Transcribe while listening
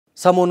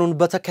ሰሞኑን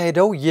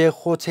በተካሄደው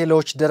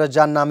የሆቴሎች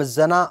ደረጃና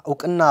ምዘና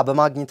ዕውቅና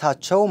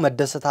በማግኘታቸው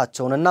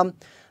መደሰታቸውንና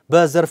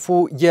በዘርፉ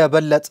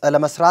የበለጠ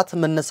ለመስራት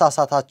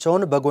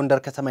መነሳሳታቸውን በጎንደር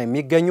ከተማ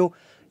የሚገኙ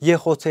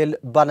የሆቴል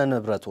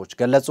ባለንብረቶች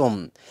ገለጹ።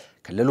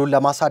 ክልሉን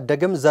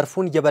ለማሳደግም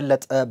ዘርፉን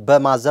የበለጠ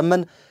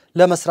በማዘመን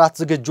ለመስራት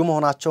ዝግጁ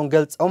መሆናቸውን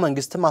ገልጸው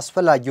መንግስትም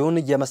አስፈላጊውን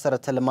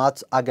የመሰረተ ልማት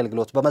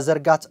አገልግሎት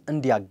በመዘርጋት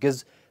እንዲያግዝ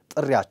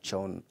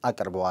ጥሪያቸውን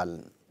አቀርበዋል።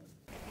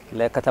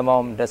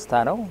 ለከተማውም ደስታ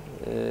ነው፣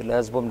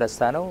 ለህዝቡም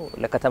ደስታ ነው፣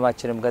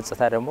 ለከተማችንም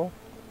ገጽታ ደግሞ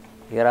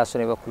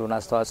የራሱን የበኩሉን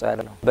አስተዋጽኦ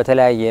ያለው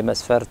በተለያየ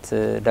መስፈርት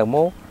ደግሞ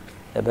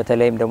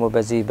በተለይም ደግሞ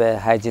በዚህ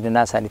በሃይጂንና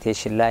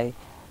ሳኒቴሽን ላይ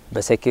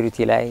በሴኩሪቲ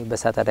ላይ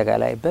በእሳት አደጋ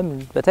ላይ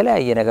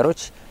በተለያየ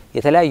ነገሮች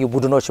የተለያዩ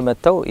ቡድኖች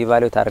መጥተው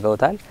ኢቫሉዌት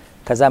አድርገውታል።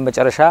 ከዛም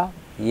መጨረሻ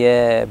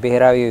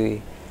የብሔራዊ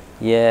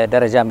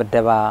የደረጃ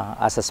ምደባ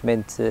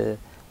አሰስሜንት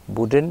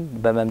ቡድን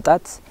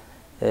በመምጣት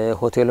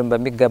ሆቴሉን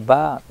በሚገባ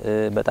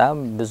በጣም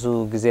ብዙ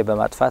ጊዜ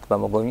በማጥፋት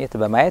በመጎብኘት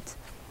በማየት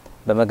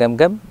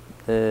በመገምገም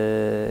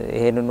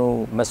ይሄንኑ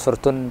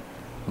መስፈርቱን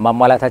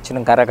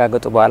ማሟላታችንን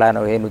ካረጋገጡ በኋላ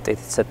ነው ይሄን ውጤት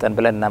የተሰጠን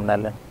ብለን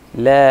እናምናለን።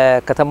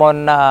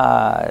 ለከተማውና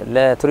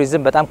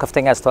ለቱሪዝም በጣም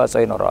ከፍተኛ አስተዋጽኦ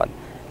ይኖረዋል።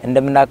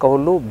 እንደምናውቀው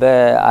ሁሉ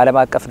በዓለም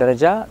አቀፍ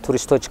ደረጃ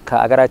ቱሪስቶች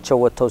ከአገራቸው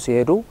ወጥተው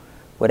ሲሄዱ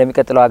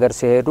ወደሚቀጥለው ሀገር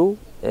ሲሄዱ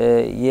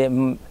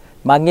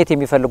ማግኘት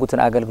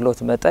የሚፈልጉትን አገልግሎት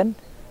መጠን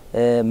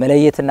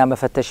መለየትና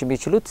መፈተሽ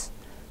የሚችሉት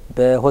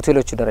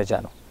በሆቴሎቹ ደረጃ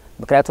ነው።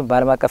 ምክንያቱም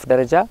በዓለም አቀፍ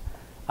ደረጃ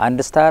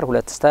 1 ስታር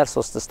 2 ስታር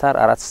 3 ስታር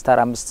 4 ስታር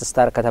 5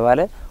 ስታር ከተባለ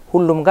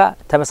ሁሉም ጋር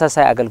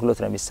ተመሳሳይ አገልግሎት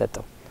ነው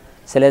የሚሰጠው።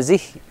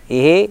 ስለዚህ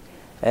ይሄ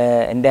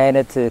እንደ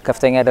አይነት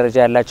ከፍተኛ ደረጃ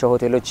ያላቸው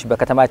ሆቴሎች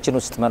በከተማችን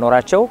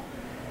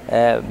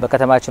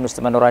ውስጥ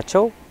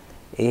መኖራቸው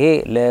ይሄ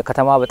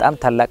ለከተማ በጣም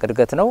ታላቅ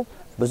እድገት ነው።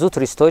 ብዙ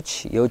ቱሪስቶች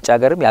የውጭ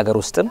ሀገርም ያገር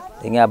ውስጥም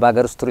እኛ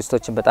በአገር ውስጥ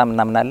ቱሪስቶችን በጣም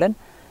እናምናለን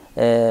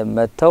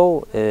መጥተው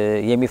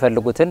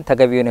የሚፈልጉትን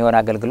ተገቢውን የሆነ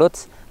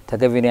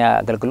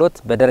አገልግሎት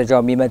በደረጃው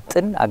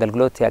የሚመጥን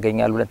አገልግሎት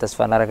ያገኛሉ ብለን ተስፋ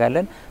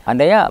እናደርጋለን።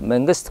 አንደኛ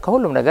መንግስት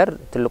ከሁሉም ነገር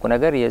ትልቁ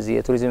ነገር የዚህ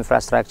የቱሪዝም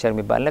ኢንፍራስትራክቸር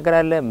የሚባል ነገር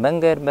አለ።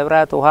 መንገድ፣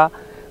 መብራት፣ ውሃ፣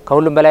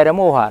 ከሁሉም በላይ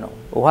ደግሞ ውሃ ነው።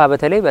 ውሃ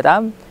በተለይ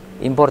በጣም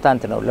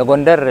ኢምፖርታንት ነው።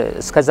 ለጎንደር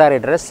እስከዛሬ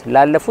ድረስ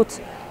ላለፉት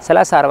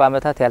 30-40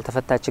 ዓመታት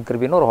ያልተፈታ ችግር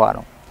ቢኖር ውሃ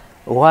ነው።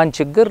 ውሃን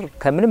ችግር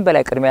ከምንም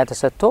በላይ ቅድሚያ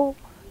ተሰጥቶ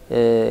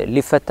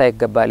ሊፈታ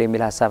ይገባል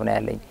የሚል ሐሳብ ነው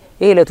ያለኝ።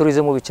 ይሄ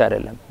ለቱሪዝሙ ብቻ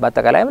አይደለም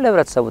በአጠቃላይም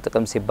ለህብረተሰቡ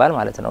ጥቅም ሲባል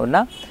ማለት ነውና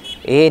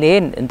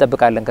ይሄን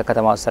እንጠብቃለን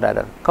ከከተማው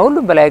አስተዳደር።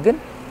 ከሁሉም በላይ ግን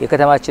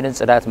የከተማችንን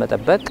ጽዳት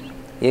መጠበቅ፣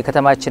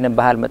 የከተማችንን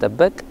ባህል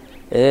መጠበቅ፣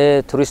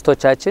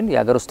 ቱሪስቶቻችን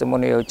የሀገር ውስጥም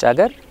ሆነ የውጭ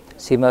ሀገር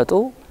ሲመጡ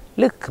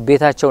ልክ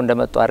ቤታቸው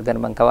እንደመጡ አድርገን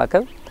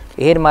መንከባከብ፣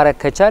 ይሄን ማድረግ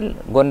ከቻል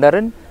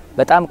ጎንደርን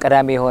በጣም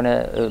ቀዳሚ የሆነ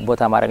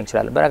ቦታ ማድረግ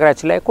እንችላለን።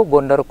 በነገራችን ላይ እኮ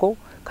ጎንደር እኮ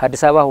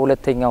ከአዲስ አበባ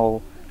ሁለተኛው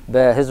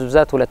በህዝብ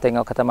ብዛት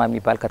ሁለተኛው ከተማ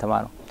የሚባል ከተማ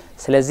ነው።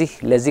 ስለዚህ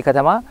ለዚህ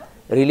ከተማ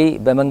ሪሊ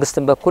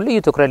በመንግስትም በኩል ልዩ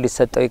ትኩረት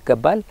ሊሰጠው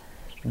ይገባል።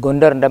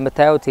 ጎንደር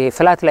እንደምታዩት ይሄ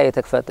ፍላት ላይ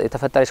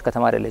የተፈጠረች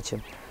ከተማ አይደለችም።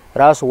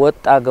 ራሱ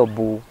ወጣ ገቡ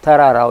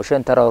ተራራው፣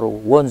 ሸንተረሩ፣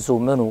 ወንዙ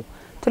ምኑ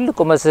ትልቁ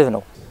መስህብ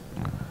ነው።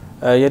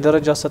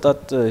 የደረጃ አሰጣጥ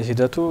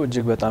ሂደቱ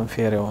እጅግ በጣም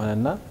ፌር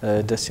የሆነና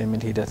ደስ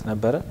የሚል ሂደት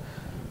ነበረ።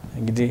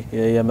 እንግዲህ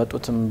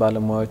የመጡትም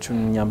ባለሙያዎቹን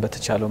እኛም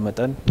በተቻለው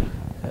መጠን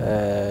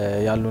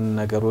ያሉን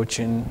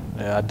ነገሮችን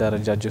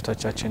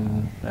አደረጃጀቶቻችን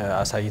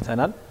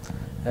አሳይተናል።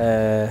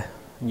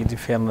 እንግዲህ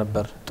ፌር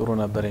ነበር፣ ጥሩ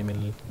ነበር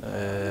የሚል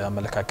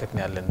አመለካከት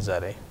ነው ያለን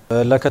ዛሬ።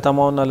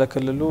 ለከተማውና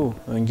ለክልሉ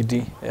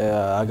እንግዲህ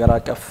አገር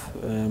አቀፍ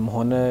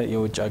ሆነ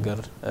የውጭ ሀገር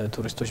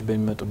ቱሪስቶች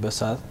በሚመጡበት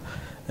ሰዓት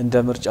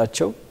እንደ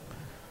ምርጫቸው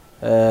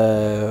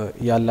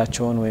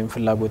ያላቸውን ወይም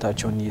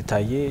ፍላጎታቸውን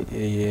እየታየ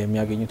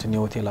የሚያገኙትን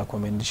የሆቴል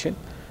አኮሞዴሽን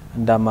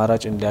እንደ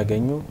አማራጭ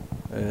እንዲያገኙ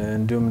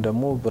እንዲሁም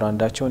ደግሞ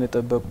ብራንዳቸውን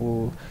የጠበቁ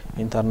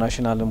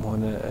ኢንተርናሽናልም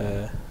ሆነ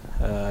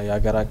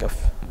የሀገር አቀፍ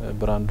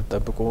ብራንዱ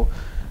ጠብቆ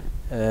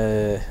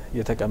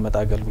የተቀመጠ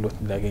አገልግሎት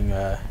እንዲያገኙ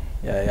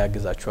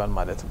ያግዛቸዋል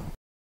ማለት ነው።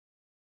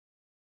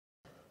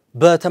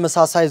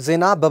 በተመሳሳይ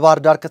ዜና በባህር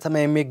ዳር ከተማ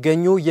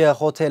የሚገኙ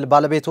የሆቴል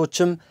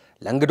ባለቤቶችም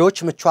ለእንግዶች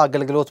ምቹ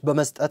አገልግሎት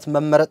በመስጠት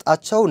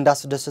መመረጣቸው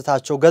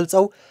እንዳስደሰታቸው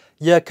ገልጸው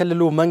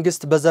የክልሉ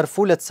መንግስት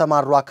በዘርፉ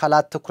ለተሰማሩ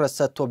አካላት ትኩረት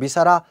ሰጥቶ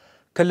ቢሰራ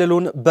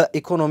ክልሉን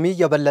በኢኮኖሚ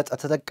የበለጠ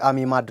ተጠቃሚ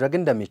ማድረግ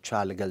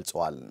እንደሚቻል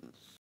ገልጸዋል።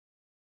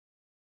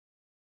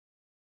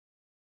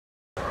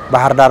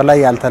 ባህር ዳር ላይ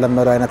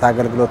ያልተለመዱ አይነት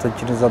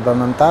አገልግሎቶችን ይዘው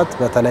በመምጣት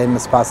በተለይም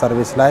ስፓ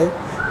ሰርቪስ ላይ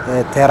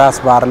ቴራስ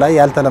ባር ላይ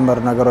ያልተለመዱ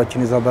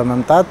ነገሮችን ይዘው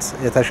በመምጣት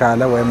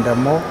የተሻለ ወይም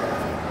ደግሞ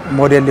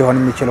ሞዴል ሊሆን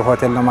የሚችል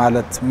ሆቴል ነው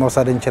ማለት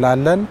መውሰድ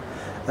እንችላለን።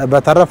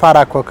 በተረፈ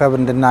አራት ኮከብ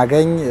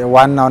እንድናገኝ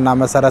ዋናውና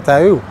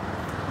መሰረታዊው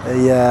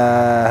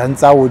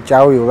የህንጻው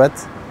ውጫዊ ውበት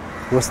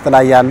ውስጥ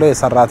ላይ ያለው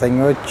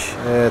የሰራተኞች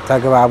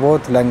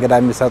ተግባቦት ለእንግዳ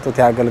የሚሰጡት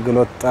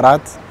የአገልግሎት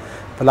ጥራት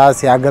ፕላስ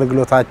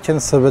የአገልግሎታችን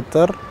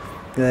ስብጥር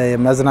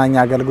የመዝናኛ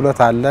አገልግሎት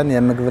አለን፣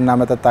 የምግብና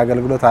መጠጥ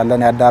አገልግሎት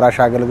አለን፣ የአዳራሽ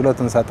አገልግሎት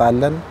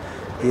እንሰጣለን፣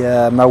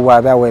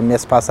 የመዋቢያ ወይም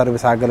የስፓ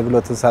ሰርቪስ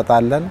አገልግሎት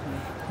እንሰጣለን።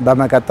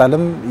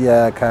 በመቀጠልም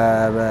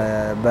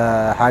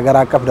በሀገር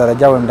አቀፍ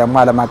ደረጃ ወይም ደግሞ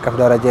ዓለም አቀፍ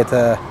ደረጃ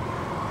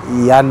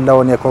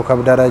ያለውን የኮከብ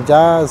ደረጃ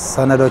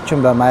ሰነዶችን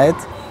በማየት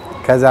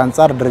ከዛ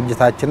አንፃር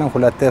ድርጅታችንን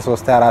 2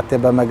 3 4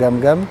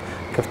 በመገምገም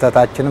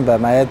ክፍተታችንን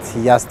በማየት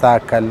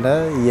ያስተካከለ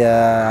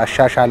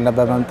ያሻሻልነ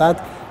በመምጣት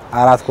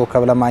 4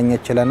 ኮከብ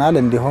ለማግኘት ችለናል።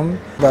 እንዲሁም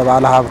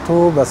በባለሀብቱ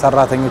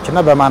በሰራተኞችና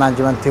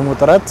በማናጅመንት ቲሙ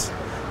ጥረት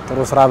ጥሩ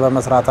ስራ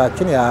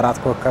በመስራታችን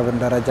የ4 ኮከብን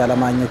ደረጃ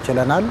ለማግኘት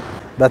ችለናል።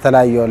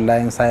 በተለያዩ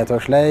ኦንላይን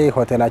ሳይቶች ላይ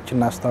ሆቴላችንን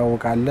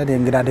እናስተዋውቃለን።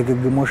 የእንግዳ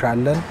ድግግሞሽ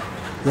አለን።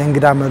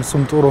 የእንግዳ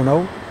መልሱም ጥሩ ነው።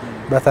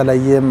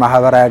 በተለይም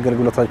ማህበራዊ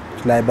አገልግሎቶች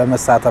ላይ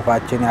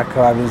በመሳተፋችን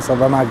የአካባቢውን ሰው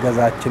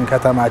በማገዛችን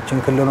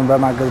ከተማችን ክልሉን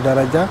በማገዝ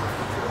ደረጃ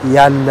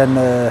ያለን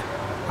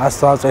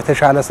አስተዋጽኦ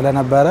የተሻለ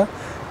ስለነበረ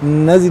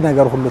እነዚህ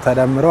ነገር ሁሉ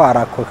ተደምረው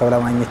 4 ኮከብ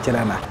ለማግኘት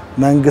ችለናል።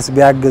 መንግስት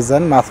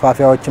ቢያግዘን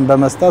ማስፋፊያዎችን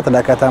በመስጠት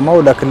ለከተማው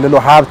ለክልሉ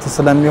ሀብት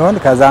ስለሚሆን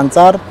ከዛ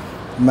አንፃር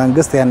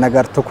መንግስት ይሄን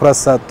ነገር ትኩረት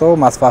ሰጥቶ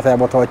ማስፋፊያ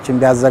ቦታዎችን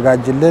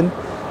ቢያዘጋጅልን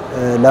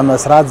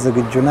ለመስራት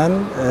ዝግጁ ነን።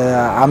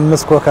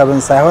 5 ኮከብን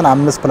ሳይሆን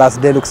 5+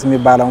 ዴሉክስ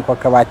የሚባለውን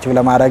ኮከብ አቺቭ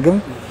ለማድረግም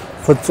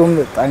ፍጹም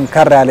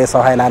ጠንከር ያለ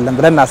ሰው ኃይል አለን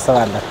ብለን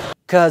እናስባለን።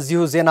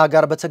 ከዚሁ ዜና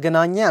ጋር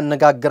በተገናኘ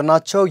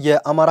አነጋግርናቸው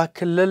የአማራ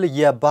ክልል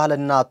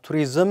የባህልና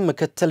ቱሪዝም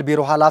ምክትል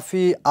ቢሮ ኃላፊ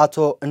አቶ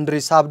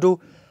እንድሪስ አብዱ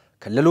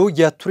ክልሉ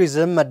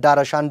የቱሪዝም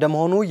መዳረሻ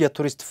እንደመሆኑ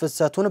የቱሪስት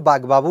ፍሰቱን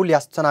በአግባቡ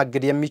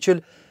ሊያስተናግድ የሚችል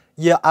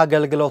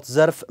የአገልግሎት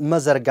ዘርፍ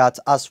መዘርጋት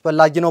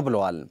አስፈላጊ ነው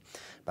ብለዋል።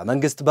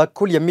 በመንግስት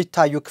በኩል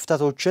የሚታዩ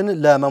ክፍተቶችን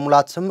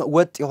ለመሙላትም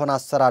ወጥ የሆነ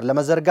አሰራር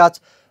ለመዘርጋት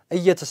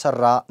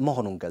እየተሰራ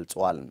መሆኑን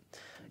ገልጸዋል።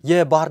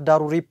 የባህር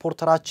ዳሩ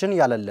ሪፖርተራችን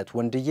ያለለት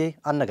ወንድዬ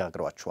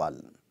አነጋግሯቸዋል።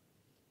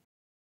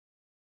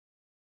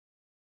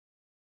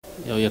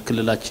 ያው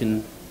የክልላችን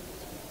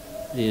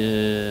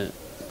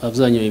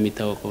አብዛኛው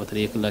የሚታወቀው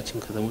በተለይ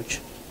የክልላችን ከተሞች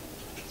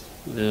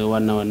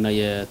ዋና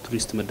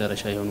የቱሪስት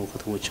መዳረሻ የሆኑ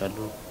ከተሞች አሉ።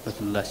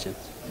 በክልላችን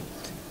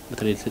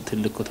በተለይ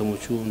ትልቅ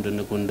ከተሞቹ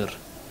እንደነ ጎንደር፣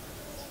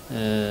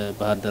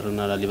 ባህር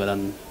ዳርና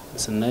ላሊበላን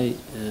ስናይ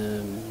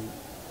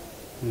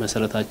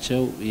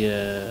መሰረታቸው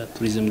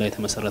የቱሪዝም ላይ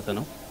ተመሰረተ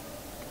ነው።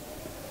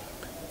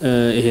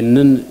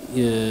 ይሄንን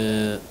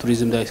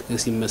የቱሪዝም ላይ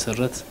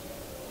ሲመሰረት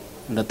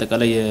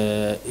እንደተጠቃላይ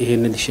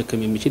ይሄንን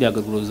ሊሸከም የሚችል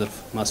የአገልግሎት ዘርፍ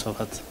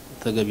ማስፋፋት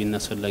ተገቢና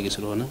አስፈላጊ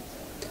ስለሆነ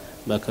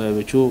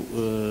በአካባቢዎቹ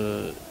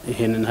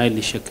ይሄንን ኃይል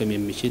ሊሸከም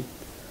የሚችል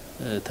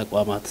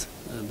ተቋማት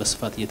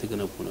በስፋት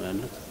እየተገነቡ ነው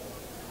ያሉት።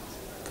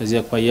 ከዚህ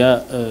አኳያ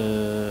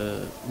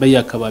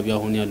በየአካባቢው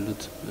አሁን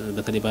ያሉት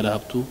በተለይ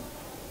ባለሀብቱ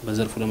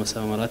በዘርፉ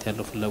ለመሰማራት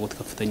ያለው ፍላጎት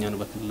ከፍተኛ ነው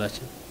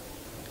በክልላችን።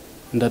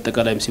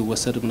 እንደተጠቃላይም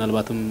ሲወሰድ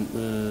ምናልባትም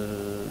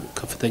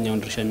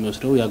ከፍተኛውን ድርሻ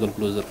የሚወስደው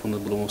የአገልግሎት ዘርፉ ነው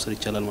ብሎ መውሰድ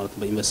ይቻላል ማለት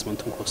ነው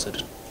በኢንቨስትመንቱን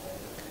ከወሰድን።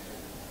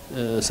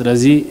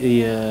 ስለዚህ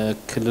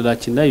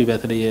የክልላችን ላይ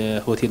በተለይ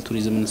የሆቴል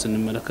ቱሪዝምን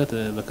ስንመለከት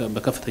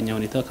በከፍተኛ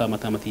ሁኔታ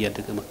ከአመት አመት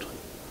እያደገ መጥቷል።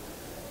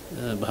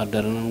 ባህር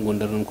ዳርንም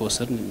ጎንደርንም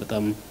ከወሰድን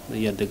በጣም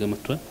እያደገ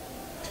መጥቷል።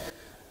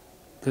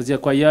 ከዚህ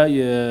አኳያ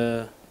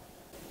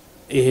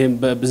ይሄን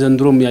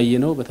በዘንድሮም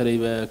ያየነው በተለይ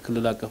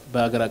በክልል አቀፍ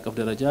በአገር አቀፍ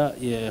ደረጃ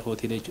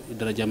የሆቴሎች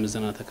ደረጃ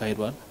ምዘና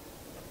ተካሂዷል።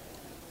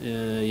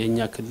 የኛ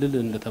ክልል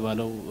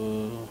እንደተባለው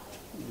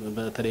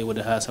በተለይ ወደ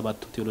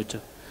 27 ሆቴሎች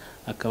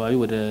አካባቢ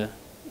ወደ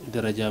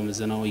ደረጃ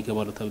ምዘናው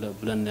ይገባሉ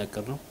ብለን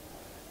ያቀርነው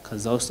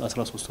ከዛ ውስጥ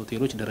 13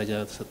 ሆቴሎች ደረጃ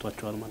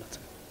ተሰጥቷቸዋል ማለት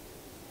ነው።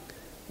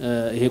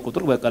 ይሄ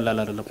ቁጥር በቀላል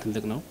አይደለም፣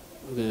 ትልቅ ነው።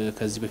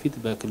 ከዚህ በፊት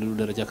በክልሉ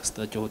ደረጃ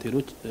ከሰጣቸው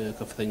ሆቴሎች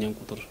ከፍተኛን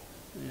ቁጥር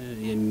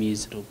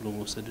የሚይዝ ነው ብሎ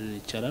መውሰድ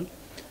ይቻላል።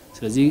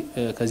 ስለዚህ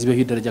ከዚህ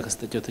በፊት ደረጃ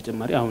ከሰጣቸው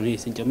ተጨማሪ አሁን ይሄ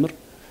ስንጨምር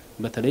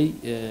በተለይ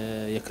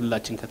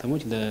የክልላችን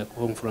ከተሞች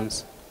ለኮንፈረንስ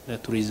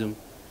ለቱሪዝም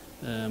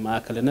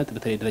ማዕከልነት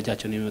በተለይ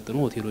ደረጃቸውን የሚመጥኑ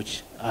ሆቴሎች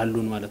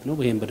አሉን ማለት ነው።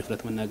 ይሄን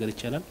በድፍረት መናገር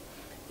ይቻላል።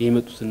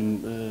 የመጡትን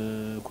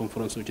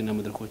ኮንፈረንሶችና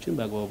መድረኮችን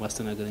በአግባቡ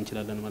ማስተናገድ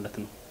እንችላለን ማለት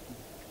ነው።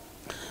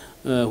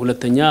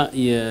 ሁለተኛ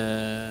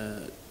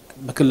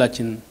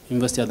በክልላችን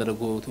ኢንቨስት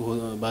ያደረጉ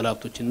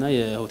ባለሀብቶችና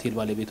የሆቴል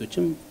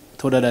ባለቤቶችም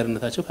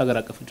ተወዳዳሪነታቸው ከሀገር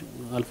አቀፍ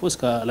አልፎ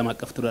እስከ ዓለም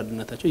አቀፍ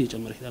ተወዳዳሪነታቸው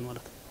እየጨመረ ይላል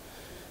ማለት ነው።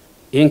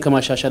 ይሄን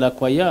ከማሻሻል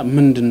አኳያ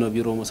ምንድነው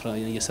ቢሮ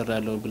እየሰራ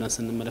ያለው ብለን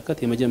ስንመለከት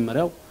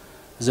የመጀመሪያው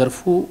ዘርፉ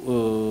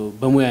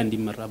በሙያ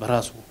እንዲመራ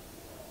በራሱ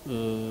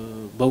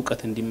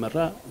በእውቀት እንዲመራ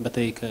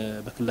በተለይ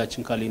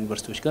በክልላችን ካሉ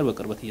ዩኒቨርሲቲዎች ጋር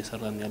በቅርበት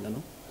እየሰራን ያለ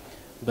ነው።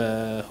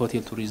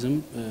 በሆቴል ቱሪዝም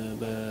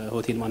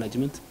በሆቴል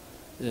ማኔጅመንት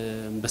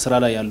በስራ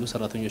ላይ ያሉ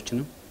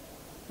ሰራተኞችንም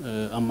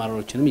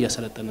አማራሮችንም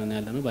እያሰለጠነን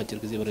ያለ ነው በአጭር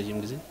ጊዜ በረጅም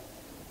ጊዜ።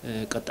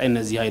 ቀጣይ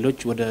እነዚህ ኃይሎች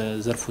ወደ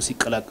ዘርፉ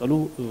ሲቀላቀሉ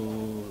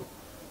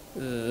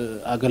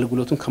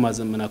አገልግሎቱን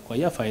ከማዘመን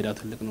አኳያ ፋይዳ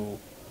ትልቅ ነው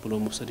ብሎ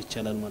መውሰድ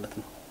ይቻላል ማለት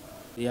ነው።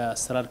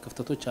 የአሰራር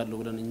ክፍተቶች አሉ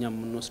ብለን እኛም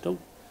የምንወስደው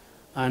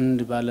አንድ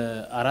ባለ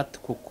 4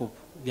 ኮከብ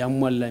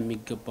ሊያሟላ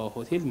የሚገባው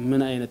ሆቴል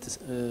ምን አይነት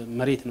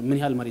መሬት ነው ምን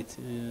ያህል መሬት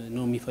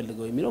ነው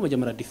የሚፈልገው የሚለው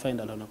መጀመሪያ ዲፋይን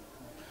አልሆነም።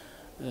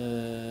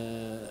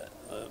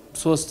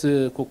 3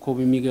 ኮከብ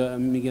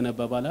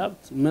የሚገነባ ባለ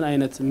ሀብት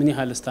ምን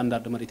ያህል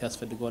ስታንዳርድ መሬት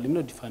ያስፈልገዋል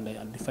የሚለው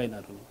ዲፋይን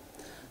አልሆነም።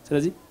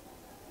 ስለዚህ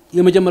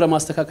የመጀመሪያ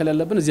ማስተካከል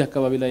ያለብን እዚህ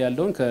አካባቢ ላይ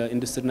ያለውን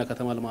ከኢንዱስትሪና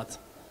ከተማ ልማት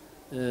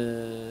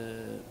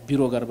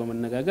ቢሮ ጋር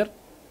በመነጋገር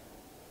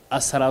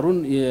አሰራሩን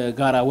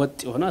የጋራ ወጥ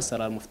የሆነ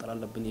አሰራር መፍጠር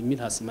አለብን የሚል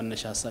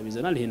መነሻ ሐሳብ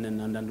ይዘናል። ይሄንን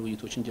አንዳንድ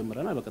ውይይቶችን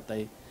ጀምረናል።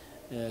 በቀጣይ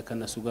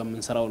ከነሱ ጋር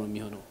ምን ሰራው ነው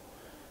የሚሆነው።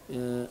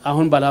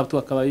 አሁን ባለሀብቱ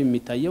አካባቢ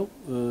የሚታየው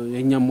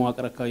የኛም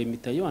መዋቅር አካባቢ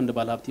የሚታየው አንድ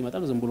ባለሀብት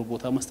ይመጣል ዝም ብሎ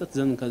ቦታ መስጠት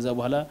ዘን ከዛ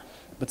በኋላ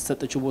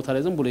በተሰጠችው ቦታ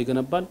ላይ ዝም ብሎ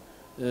ይገነባል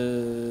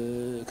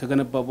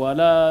ከገነባ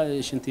በኋላ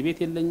ሽንት ቤት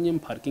የለኝም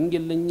ፓርኪንግ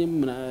የለኝም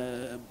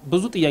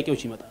ብዙ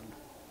ጥያቄዎች ይመጣሉ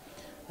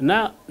እና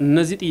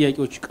እነዚህ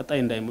ጥያቄዎች ቀጣይ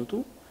እንዳይመጡ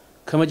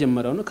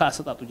ከመጀመሪያው ነው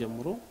ከአሰጣጡ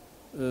ጀምሮ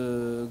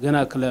ገና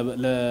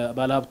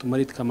ለባለሀብቱ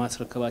መሬት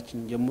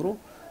ከማስረከባችን ጀምሮ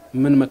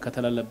ምን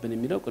መከተል አለብን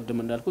የሚለው ቅድም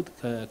እንዳልኩት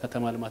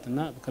ከከተማ ልማትና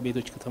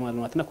ከቤቶች ከተማ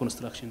ልማትና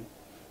ኮንስትራክሽን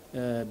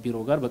ቢሮ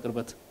ጋር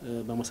በቅርበት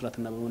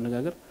በመስራትና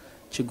በመነጋገር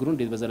ችግሩን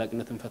እንዴት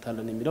በዘላቂነት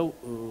እንፈታለን የሚለው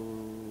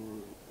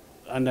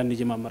አንዳንድ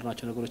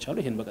የጀማመርናቸው ነገሮች አሉ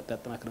ይሄን በቀጣይ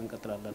አጠናክረን እንቀጥላለን